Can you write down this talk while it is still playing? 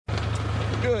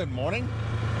Good morning.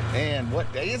 And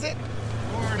what day is it?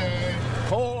 Pour day.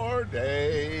 Pour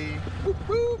day. Woo,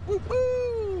 woo, woo,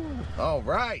 woo. All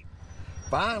right.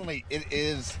 Finally, it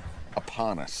is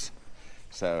upon us.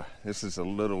 So this is a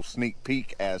little sneak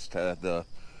peek as to the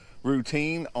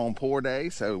routine on pour day.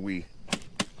 So we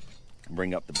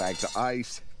bring up the bags of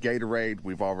ice, Gatorade.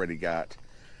 We've already got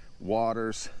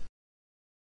waters.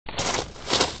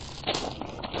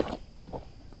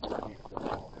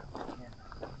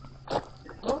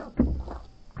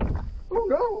 Oh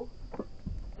no!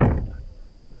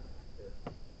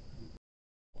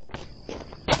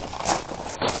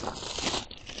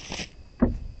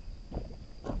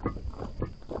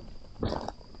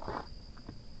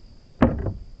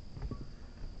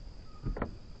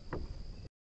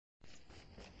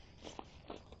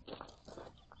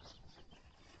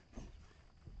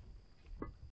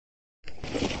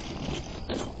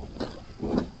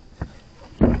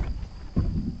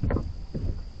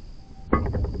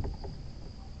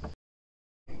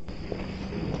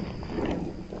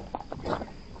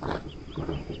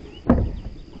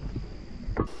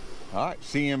 All right,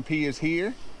 CMP is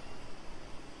here.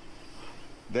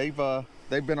 They've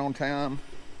been on time.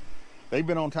 They've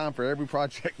been on time for every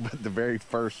project but the very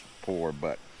first pour,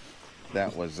 but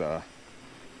that was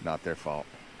not their fault.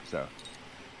 So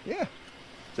yeah,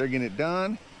 they're getting it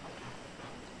done.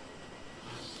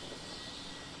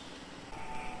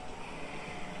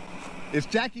 It's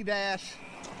Jackie Dash.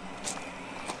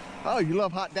 Oh, you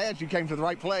love hot dads? You came to the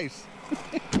right place.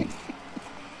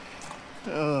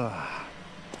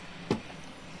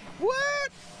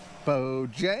 What?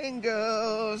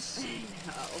 Bojangles.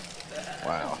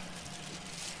 Wow.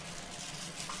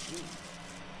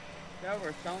 They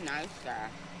were so nice there.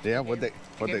 Yeah, what'd they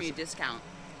give me a discount.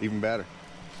 Even better.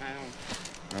 I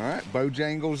know. All right,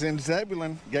 Bojangles in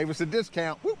Zebulon gave us a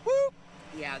discount. Whoop, whoop.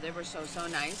 Yeah, they were so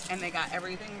nice, and they got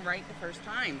everything right the first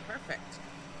time. Perfect.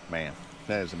 Man,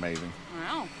 that is amazing.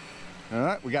 Wow. All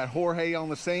right, we got Jorge on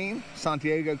the scene.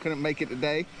 Santiago couldn't make it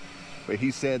today, but he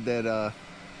said that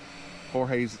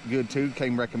Jorge's good too,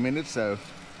 came recommended, so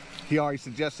he already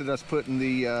suggested us putting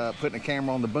a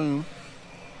camera on the boom.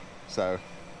 So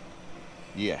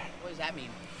yeah. What does that mean?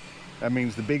 That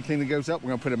means the big thing that goes up, we're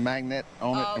gonna put a magnet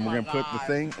on it, and we're gonna put the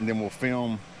thing, and then we'll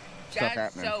film stuff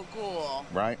happening. That's so cool.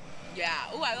 Right? Yeah.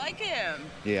 Oh, I like him.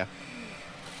 Yeah.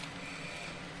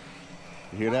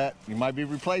 You hear that? You might be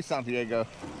replaced, Santiago.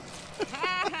 All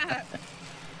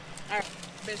right,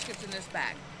 biscuits in this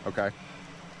bag. Okay.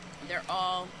 They're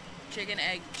all chicken,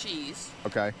 egg, cheese.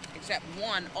 Okay. Except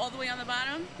one all the way on the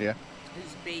bottom. Yeah.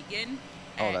 Is bacon.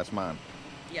 Oh, that's mine.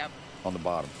 Yep. On the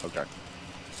bottom. Okay.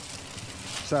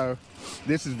 So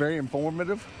this is very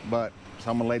informative, but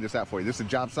so I'm gonna lay this out for you. This is a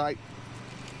job site.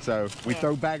 So we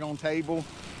throw bag on table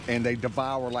and they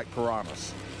devour like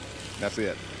piranhas. That's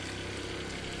it.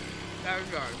 Very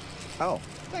good. Oh,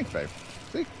 thanks, babe.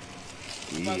 See?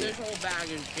 Well, this whole bag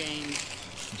is James.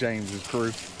 James's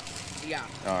crew. Yeah.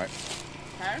 All right.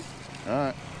 Okay. All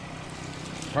right.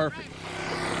 Perfect.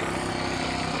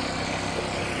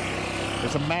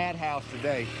 It's a madhouse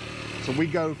today. So we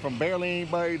go from barely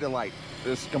anybody to like,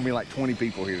 there's gonna be like 20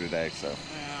 people here today, so.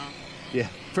 Yeah. Yeah,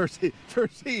 first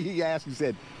he asked, he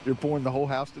said, "You're pouring the whole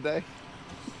house today?"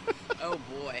 Oh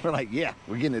boy. We're like, yeah,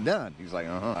 we're getting it done. He's like,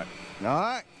 uh-huh. All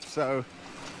right, so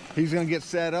he's gonna get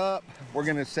set up. We're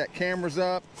gonna set cameras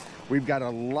up. We've got a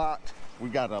large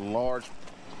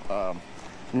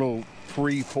little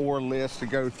pre-pour list to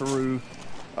go through.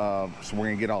 So we're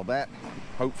gonna get all that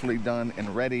hopefully done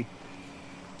and ready.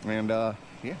 And yeah,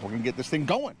 we're gonna get this thing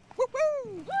going. Woo woo!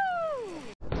 Woo!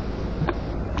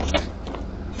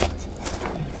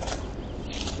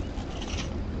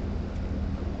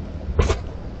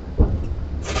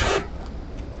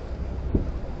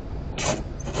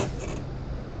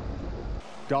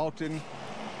 Dalton,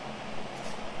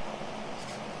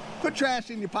 put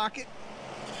trash in your pocket.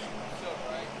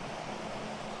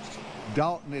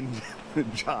 Dalton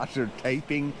and Josh are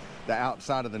taping the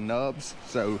outside of the nubs.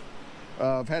 So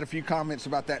I've had a few comments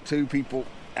about that too. People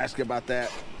ask about that.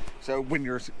 So when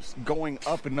you're going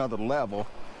up another level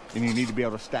and you need to be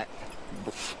able to stack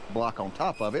block on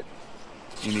top of it,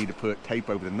 you need to put tape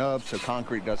over the nub so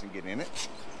concrete doesn't get in it.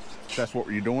 So that's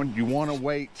what you're doing. You want to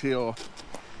wait till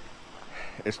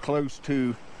as close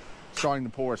to starting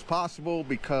to pour as possible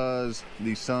because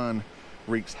the sun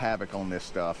wreaks havoc on this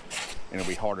stuff and it'll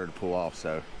be harder to pull off.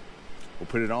 So we'll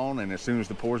put it on, and as soon as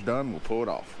the pour's done, we'll pull it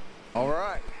off. All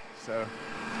right, so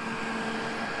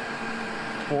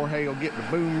Jorge will get the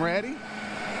boom ready.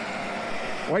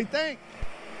 What do you think?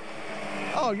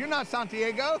 Oh, you're not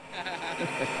Santiago?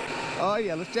 Oh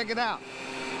yeah, let's check it out.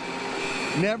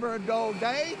 Never a dull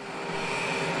day.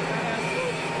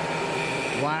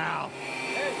 Wow.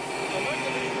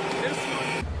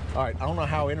 All right, I don't know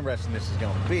how interesting this is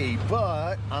going to be,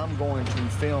 but I'm going to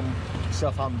film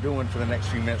stuff I'm doing for the next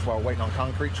few minutes while waiting on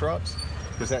concrete trucks,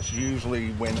 because that's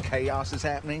usually when chaos is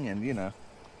happening, and you know,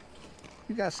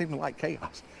 you guys seem to like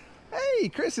chaos. Hey,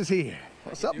 Chris is here.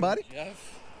 What's up, buddy?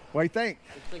 Jeff? What do you think?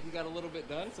 Looks like we got a little bit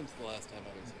done since the last time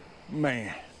I was here.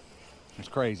 Man, it's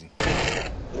crazy.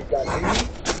 We got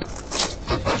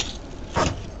these,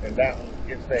 and that one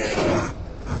gets there.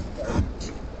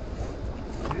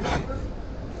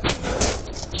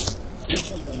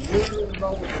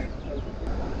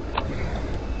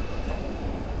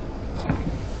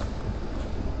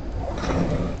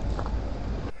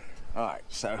 All right,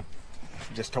 so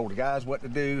just told the guys what to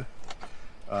do.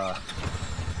 I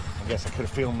guess I could have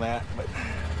filmed that, but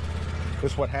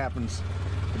this is what happens.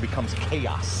 It becomes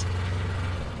chaos.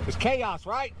 It's chaos,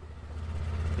 right?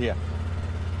 Yeah,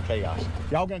 chaos.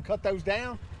 Y'all gonna cut those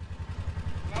down?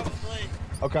 Probably.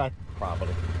 Okay,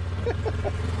 probably.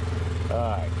 All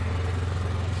right,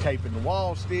 taping the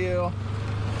wall still.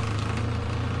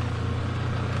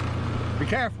 Be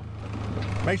careful.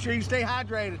 Make sure you stay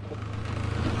hydrated.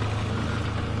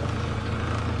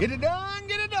 Get it done,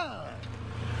 get it done.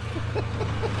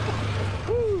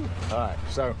 Woo. All right,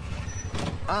 so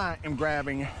I am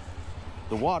grabbing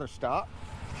the water stop,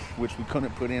 which we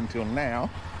couldn't put in till now,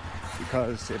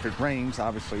 because if it rains,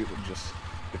 obviously it would just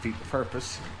defeat the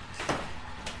purpose.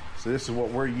 So this is what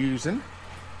we're using.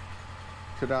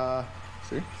 Ta-da,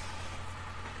 see?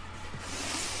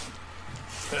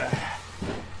 What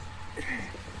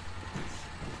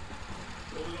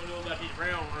are we gonna do about these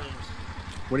round rooms?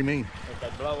 What do you mean? If they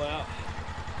blow out.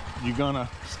 You gonna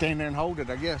stand there and hold it,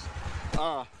 I guess.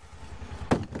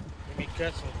 Maybe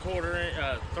cut some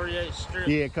 3/8 strips.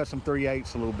 Yeah, cut some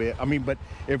 3/8 a little bit. I mean, but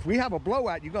if we have a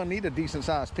blowout, you're gonna need a decent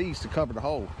sized piece to cover the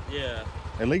hole. Yeah.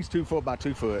 At least 2 foot by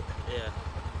 2 foot. Yeah.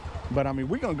 But I mean,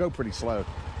 we're gonna go pretty slow.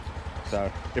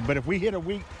 So, but if we hit a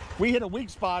weak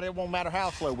spot, it won't matter how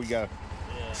slow we go.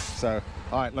 Yeah. So,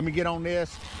 all right, let me get on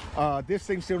this. This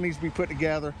thing still needs to be put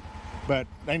together, but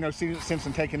ain't no sense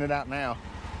in taking it out now.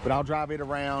 But I'll drive it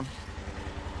around.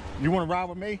 You want to ride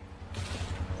with me?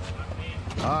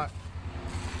 All right.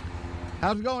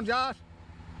 How's it going, Josh?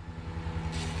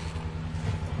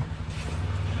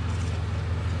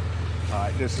 All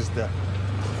right, this is the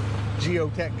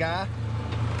geotech guy.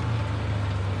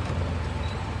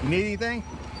 You need anything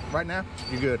right now?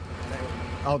 You good?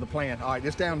 Oh, the plan. All right,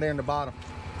 just down there in the bottom.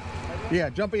 Yeah,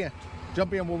 jump in.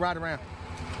 Jump in, we'll ride around.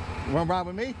 You want to ride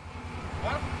with me?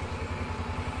 Huh?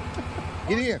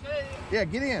 Get in. Yeah,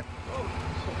 get in.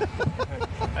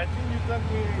 I think you got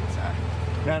me inside.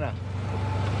 No, no.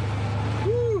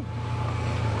 Woo.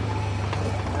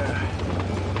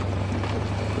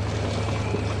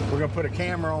 We're gonna put a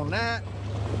camera on that.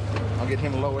 I'll get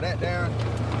him to lower that down.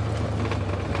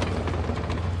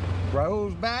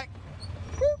 Rose back.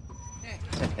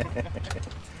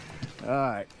 All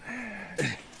right.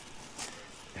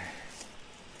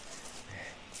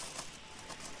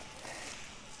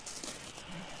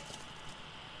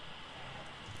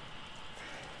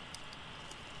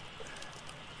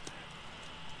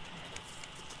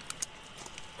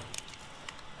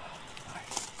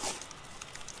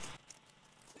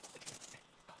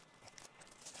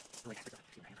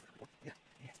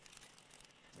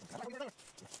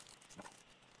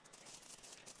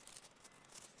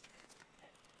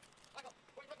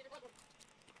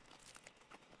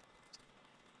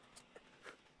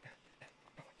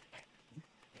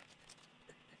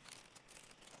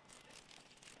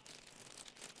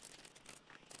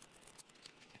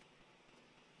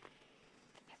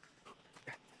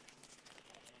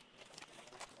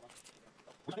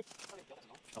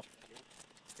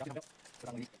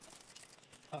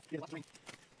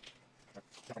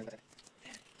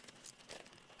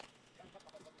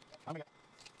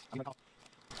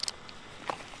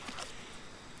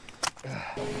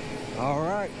 All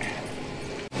right.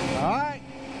 All right.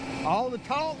 All the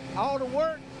talk, all the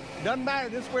work, doesn't matter.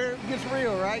 This is where it gets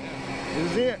real, right?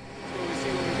 This is it. So we see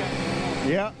what we got.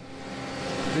 Yeah.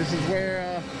 This is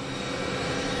where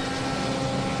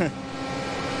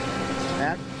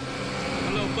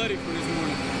A little buddy for this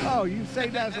morning. oh, you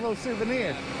saved that as a little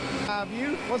souvenir.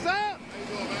 You, what's up? How you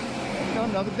doing, man? You know,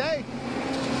 another day.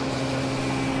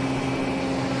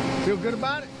 Feel good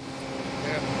about it?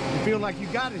 Yeah. You feel like you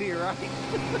got it here, right?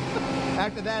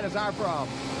 After that is our problem.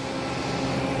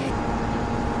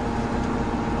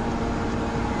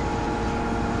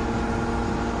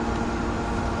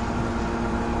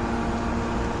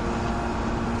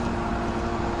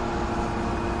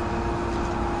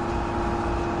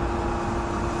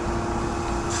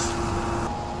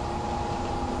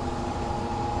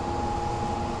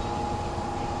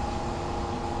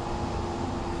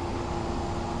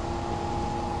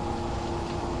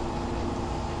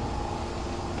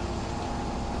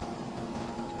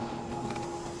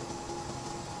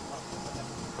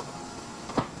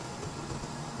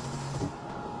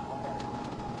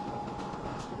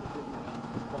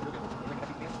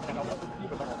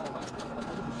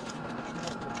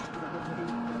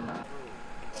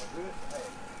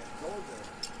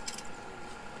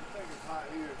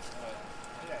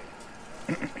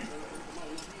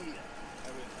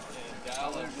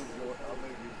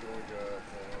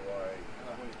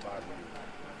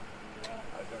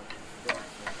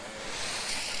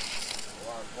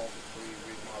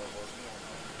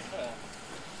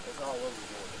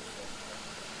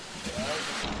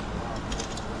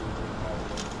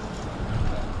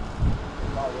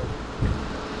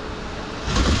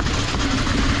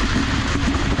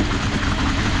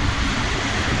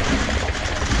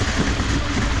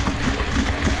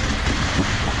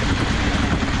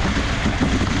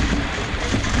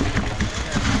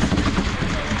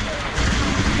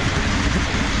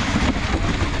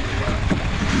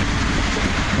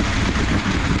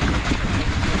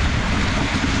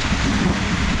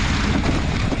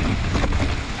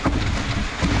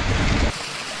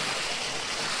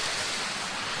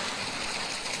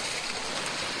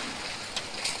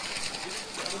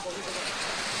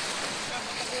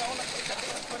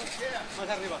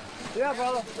 Yeah,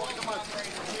 brother.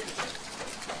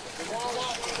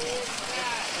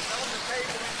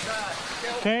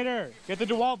 Tater, get the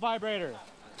DeWalt vibrator.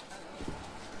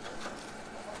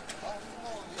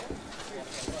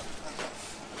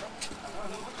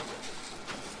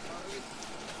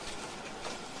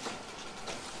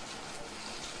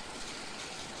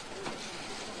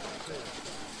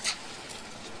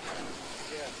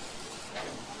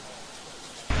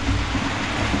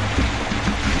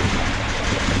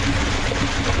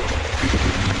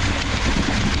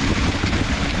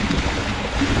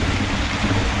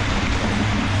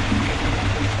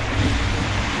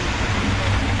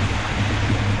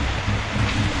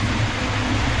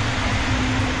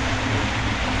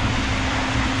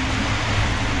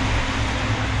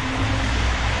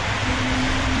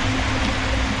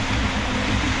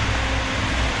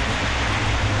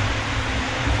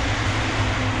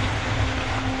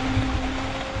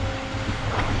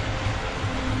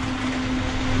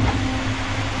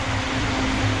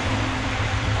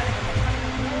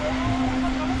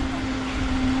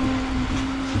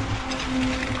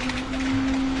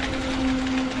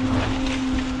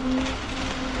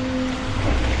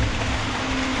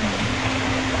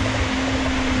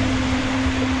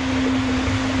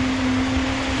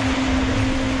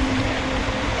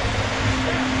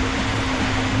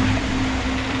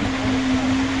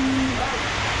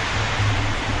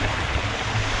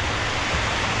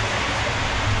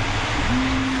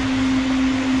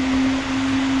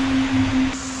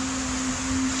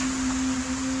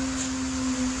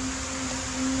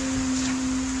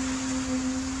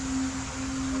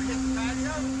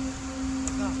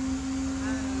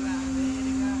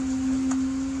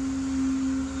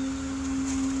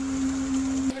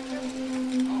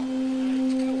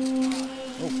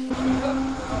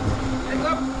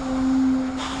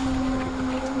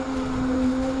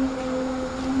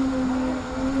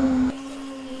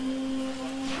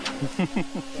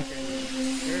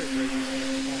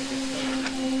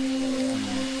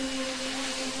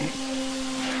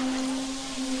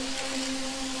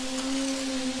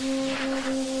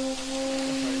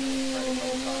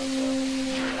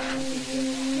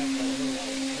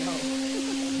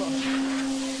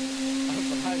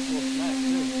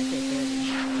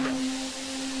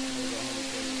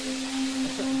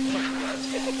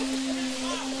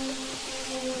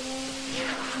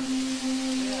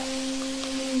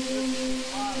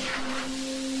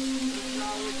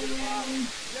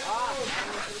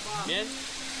 Bien.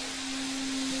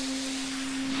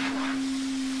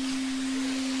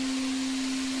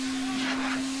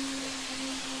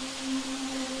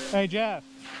 Hey Jeff,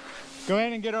 go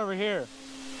ahead and get over here.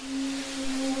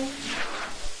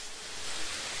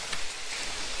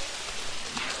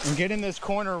 And get in this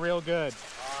corner real good.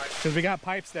 Because we got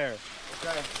pipes there.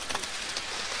 Okay.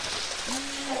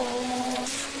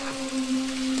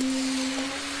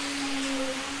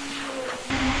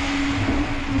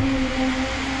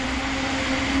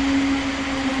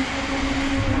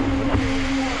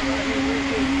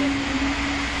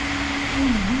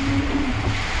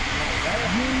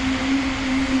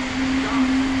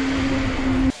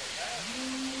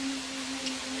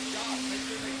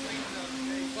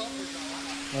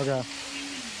 Okay.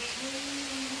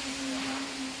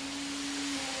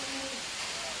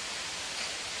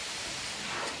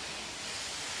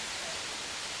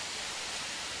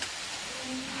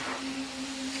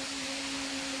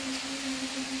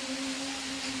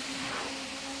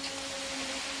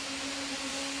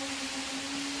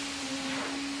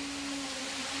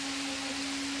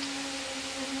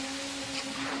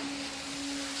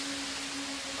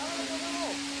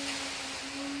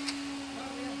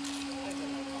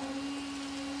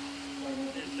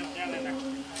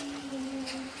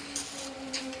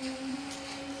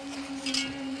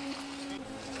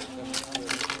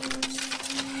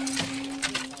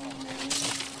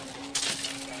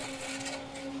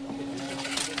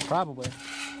 Probably.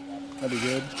 That'd be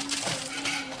good.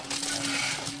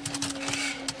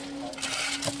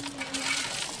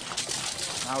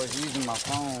 I was using my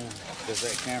phone because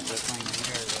that camera thing in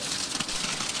there.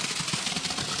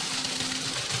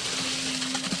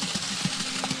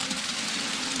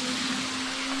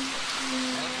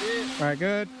 All right,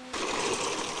 good.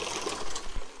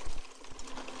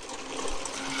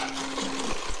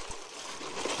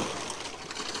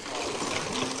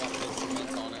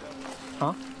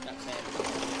 Huh?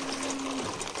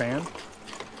 Fan?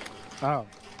 Oh,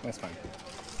 that's fine.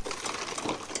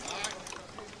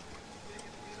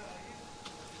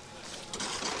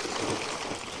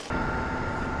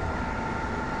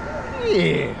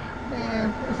 Yeah,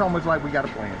 man, it's almost like we got a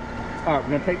plan. All right,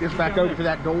 we're gonna take this back over to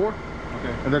that door.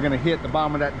 Okay. And they're gonna hit the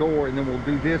bottom of that door, and then we'll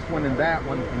do this one and that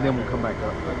one, and then we'll come back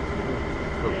up.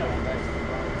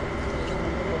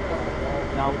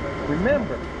 Now,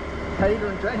 remember, Tater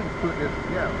and James put this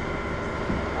together.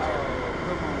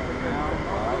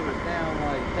 Down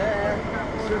like that.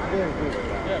 Should be good.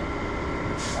 Yeah.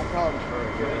 I called him for it.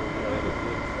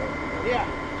 Yeah.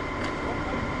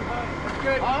 That's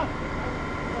good. Huh?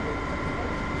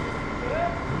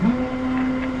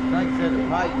 Like I said, it's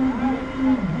right.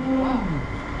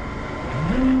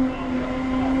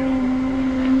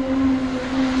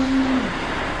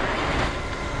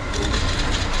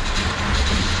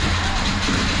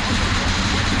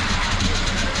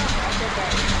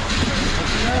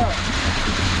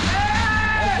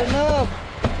 That's enough.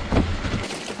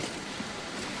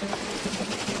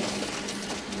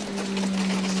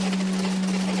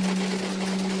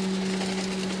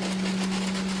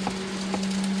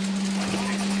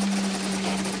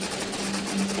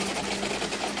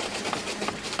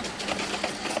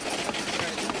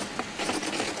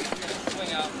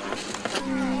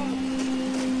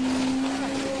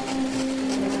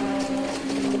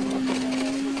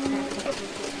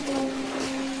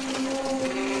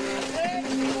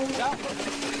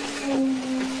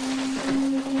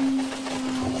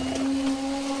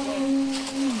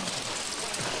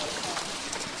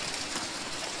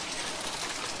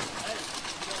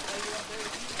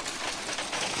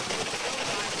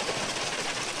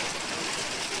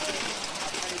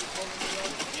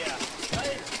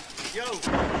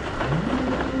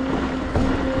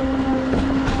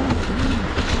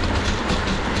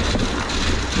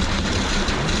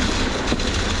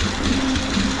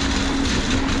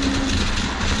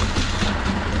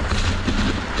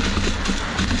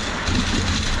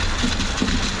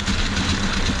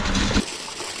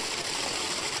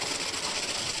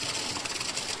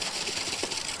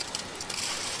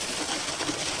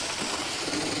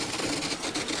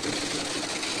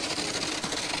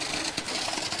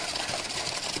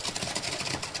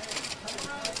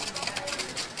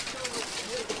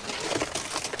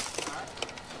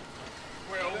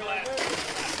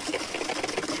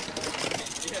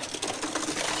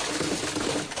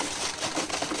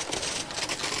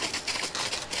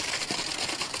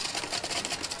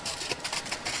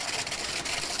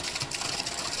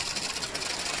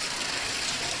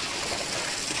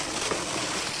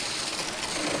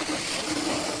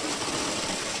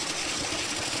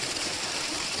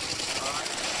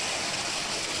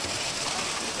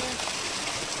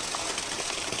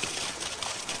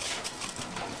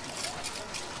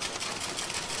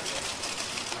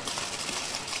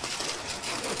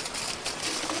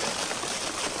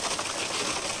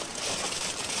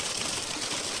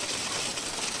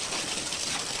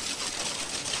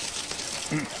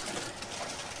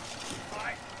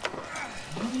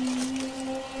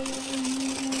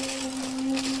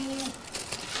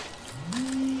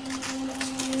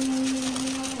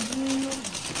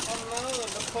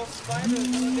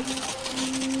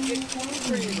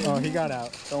 Oh, he got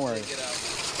out. Don't worry.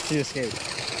 He escaped.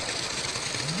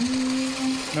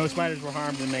 No spiders were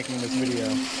harmed in making this video.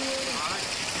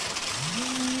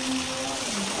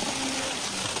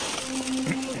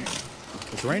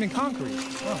 It's raining concrete.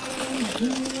 Oh.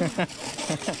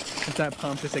 It's that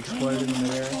pump just exploded in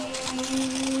the air.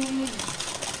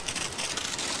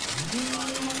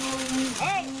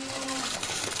 Oh!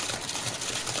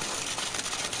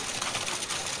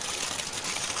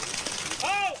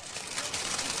 Oh!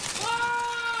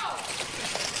 Whoa!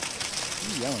 What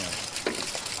are you yelling at?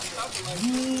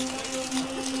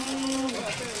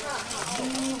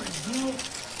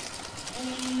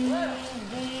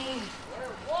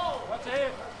 What's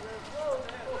it?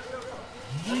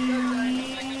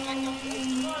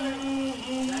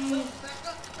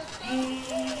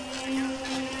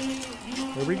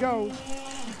 Here we go.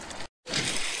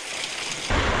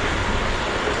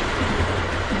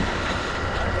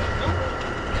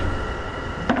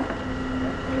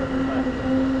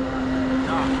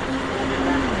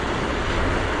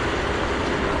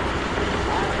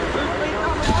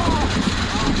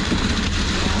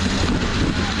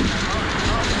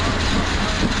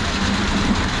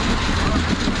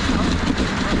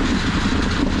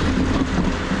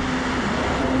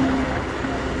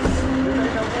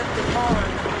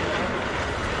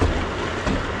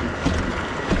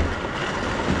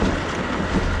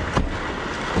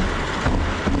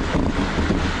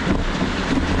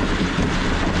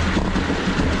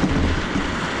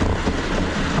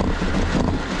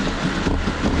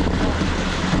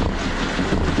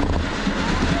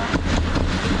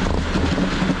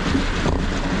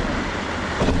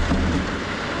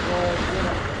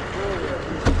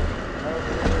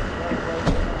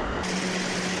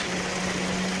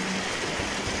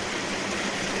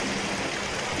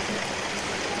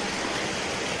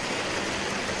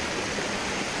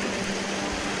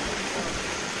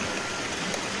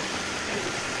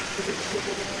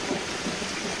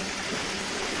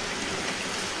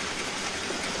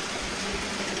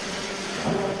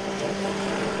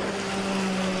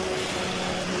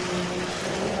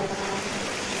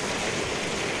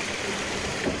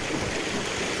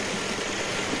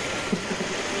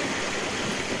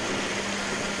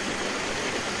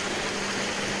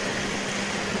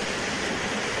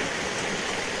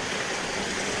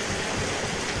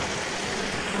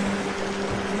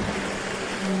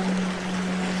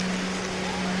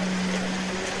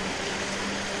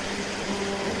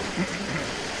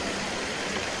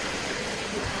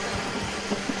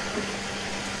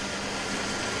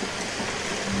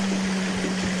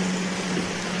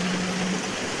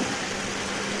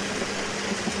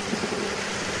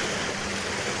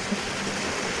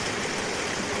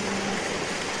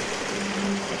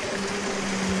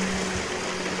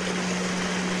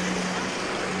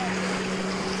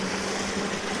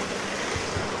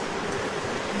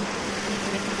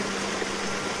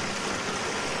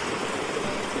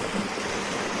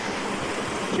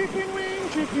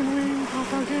 Chicken wing, hot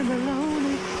dogs and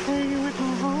bologna, hanging with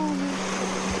my homies.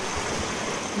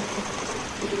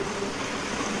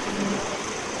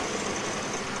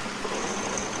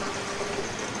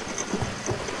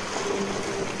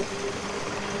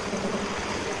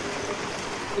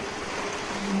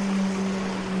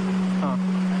 Huh.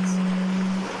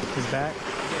 He's back?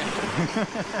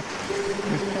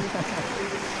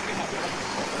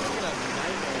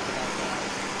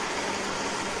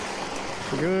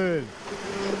 Good.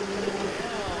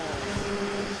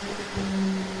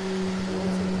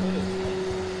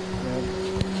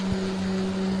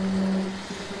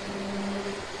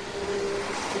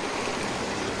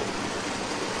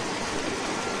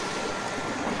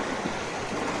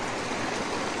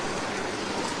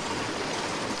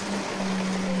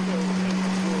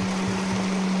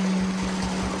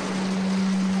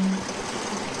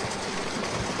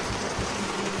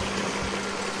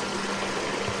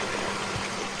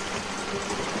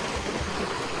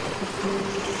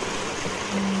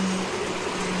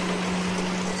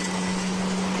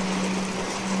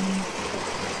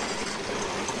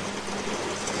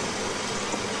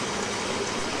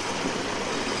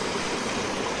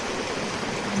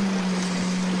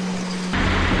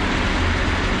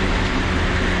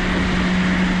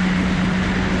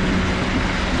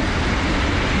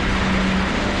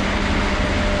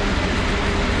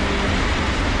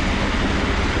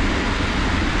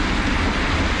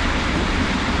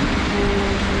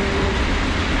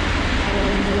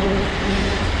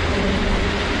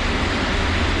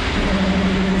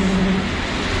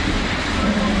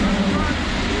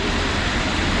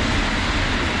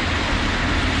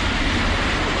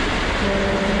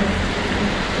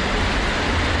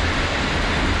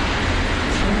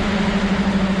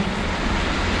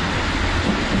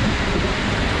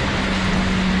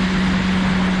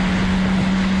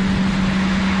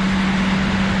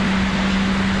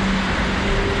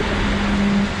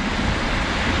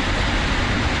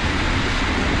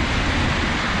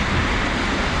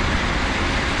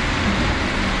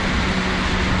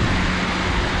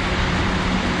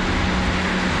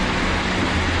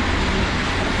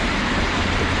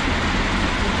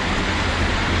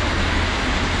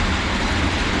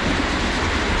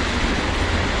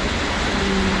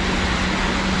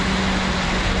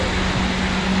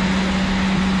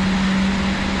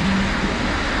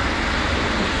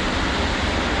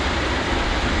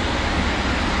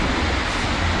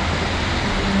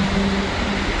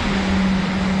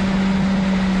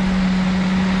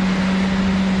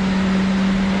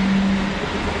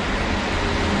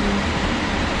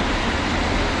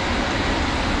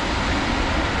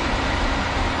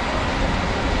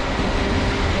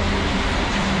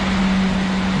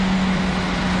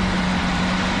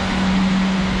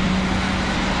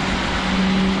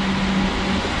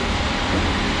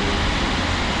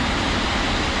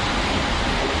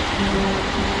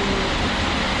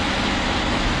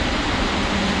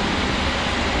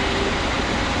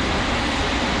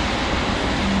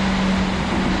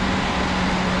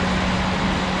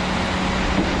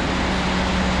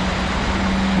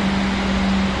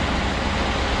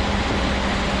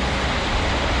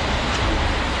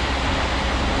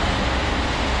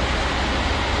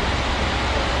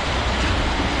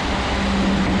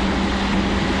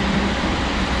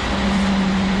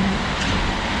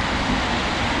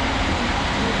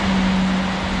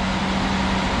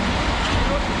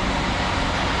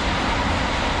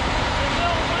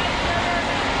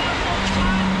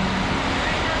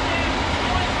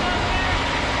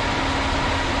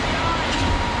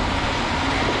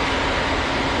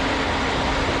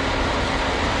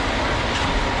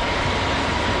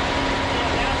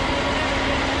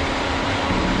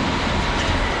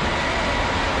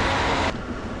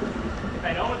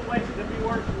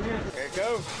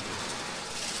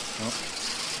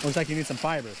 Looks like you need some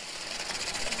fiber.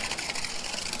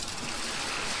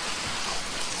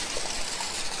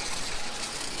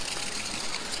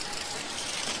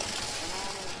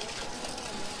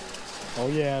 Oh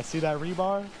yeah, see that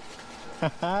rebar? Did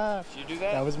you do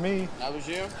that? That was me. That was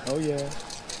you? Oh yeah.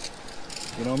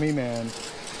 You know me, man.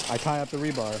 I tie up the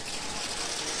rebar.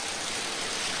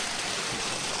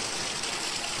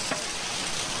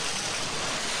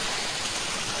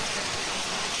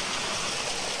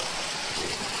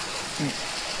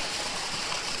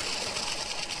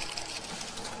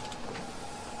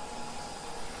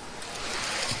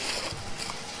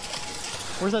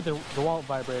 Where's that DeWalt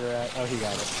vibrator at? Oh, he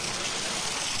got it.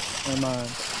 Never mind.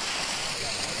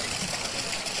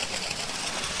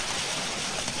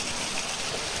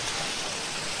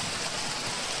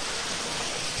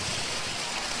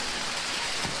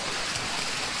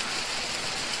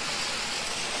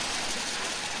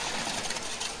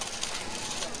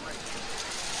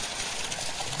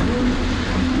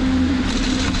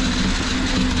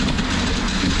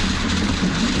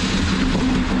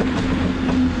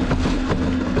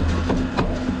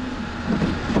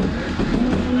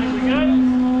 Think we got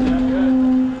it?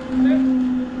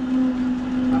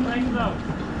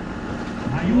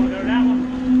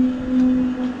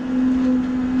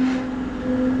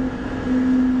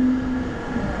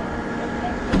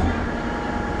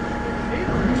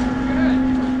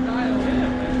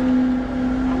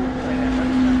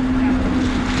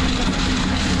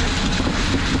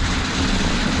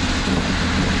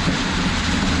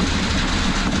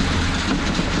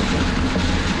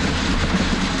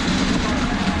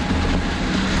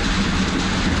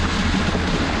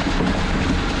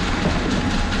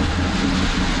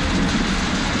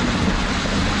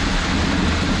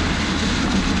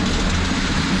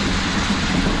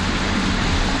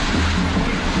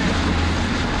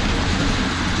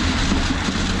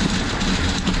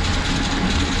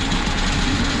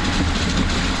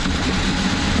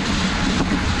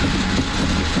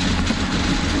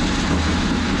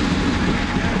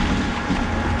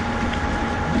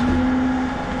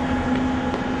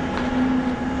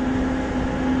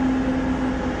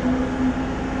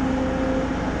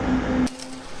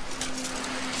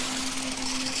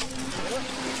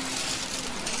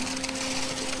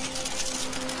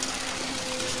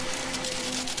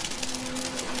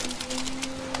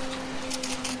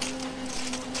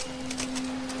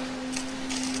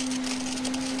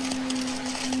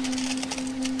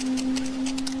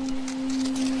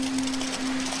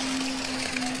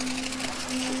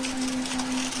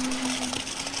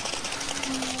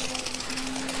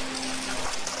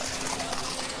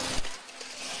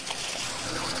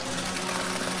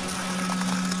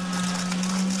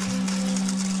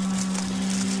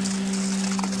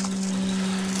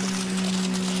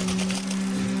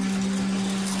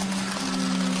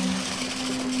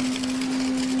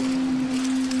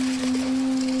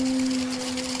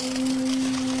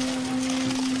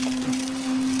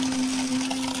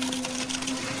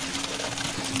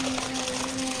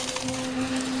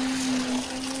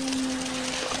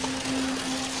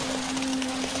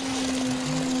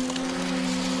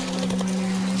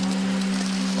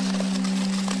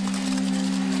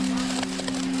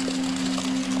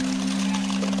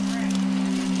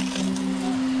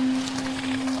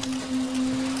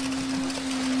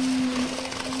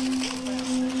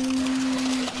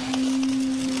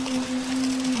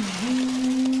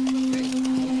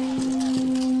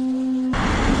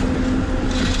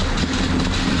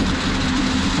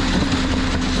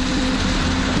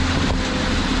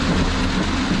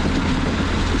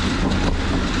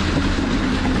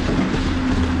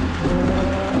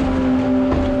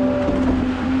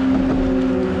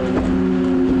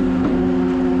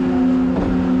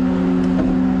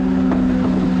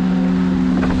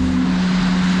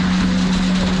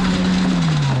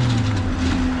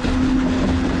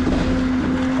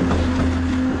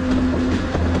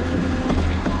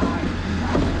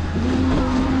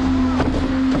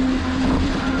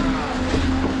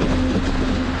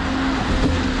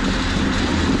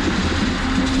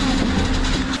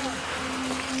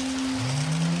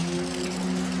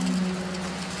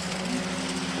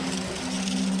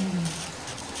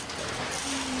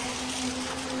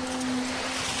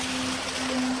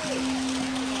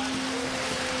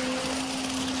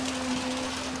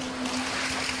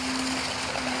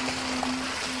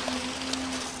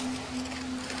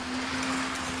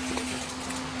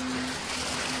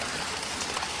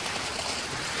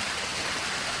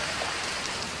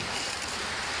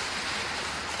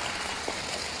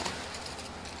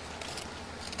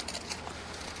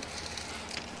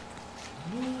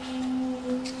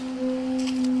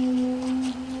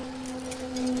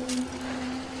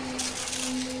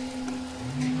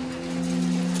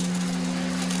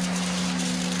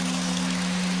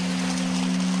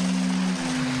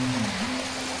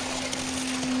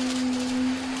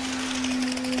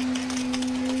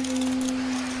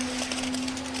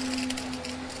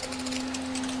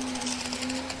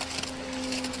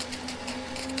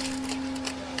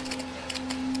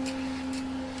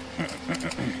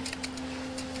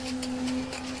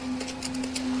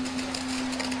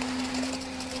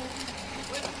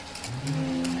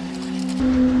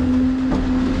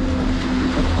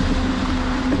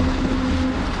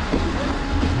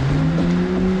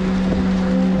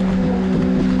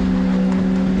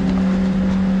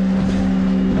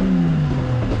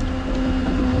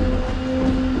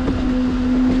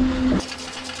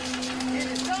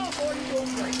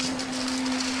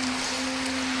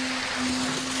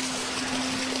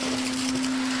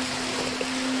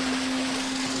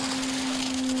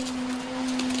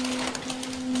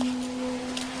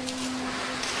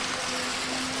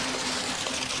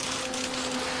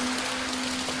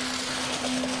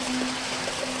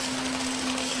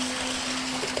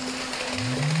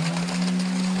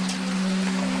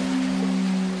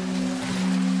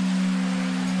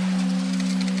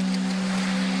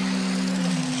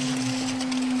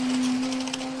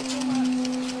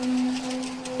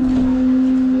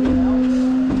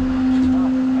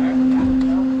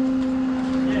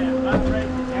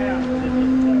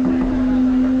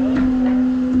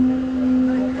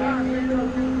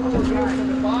 back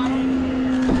to the bottom.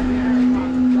 And then every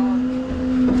time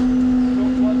go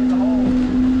plug in the hole.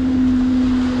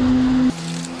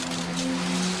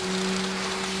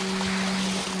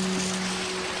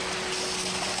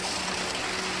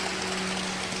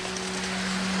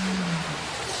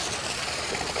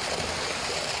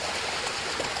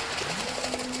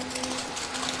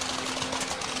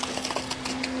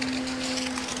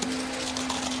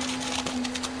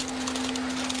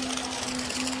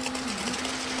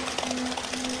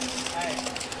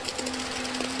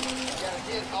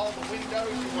 All the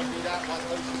windows, you want to do that while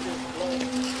those are still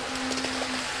blowing.